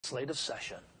legislative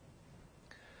session.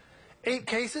 8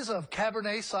 cases of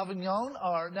Cabernet Sauvignon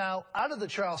are now out of the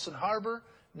Charleston Harbor.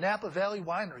 Napa Valley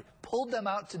Winery pulled them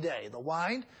out today. The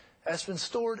wine has been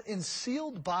stored in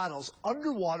sealed bottles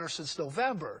underwater since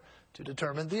November to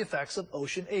determine the effects of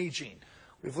ocean aging.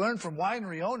 We've learned from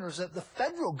winery owners that the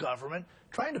federal government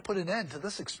trying to put an end to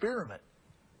this experiment.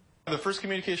 The first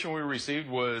communication we received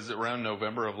was around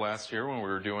November of last year when we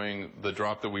were doing the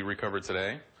drop that we recovered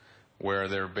today, where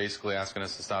they're basically asking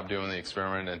us to stop doing the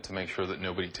experiment and to make sure that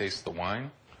nobody tastes the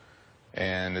wine.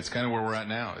 And it's kind of where we're at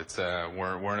now. It's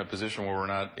we're in a position where we're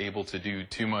not able to do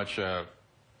too much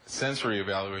sensory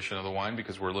evaluation of the wine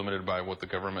because we're limited by what the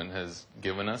government has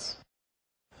given us.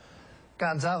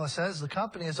 Gonzalez says the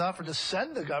company has offered to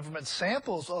send the government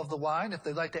samples of the wine if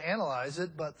they'd like to analyze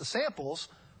it, but the samples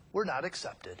were not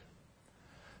accepted.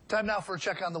 Time now for a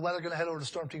check on the weather. Going to head over to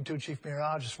Storm Team 2 Chief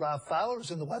Meteorologist Rob Fowler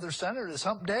is in the Weather Center. It is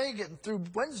hump day, getting through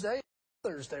Wednesday,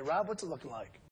 Thursday. Rob, what's it looking like?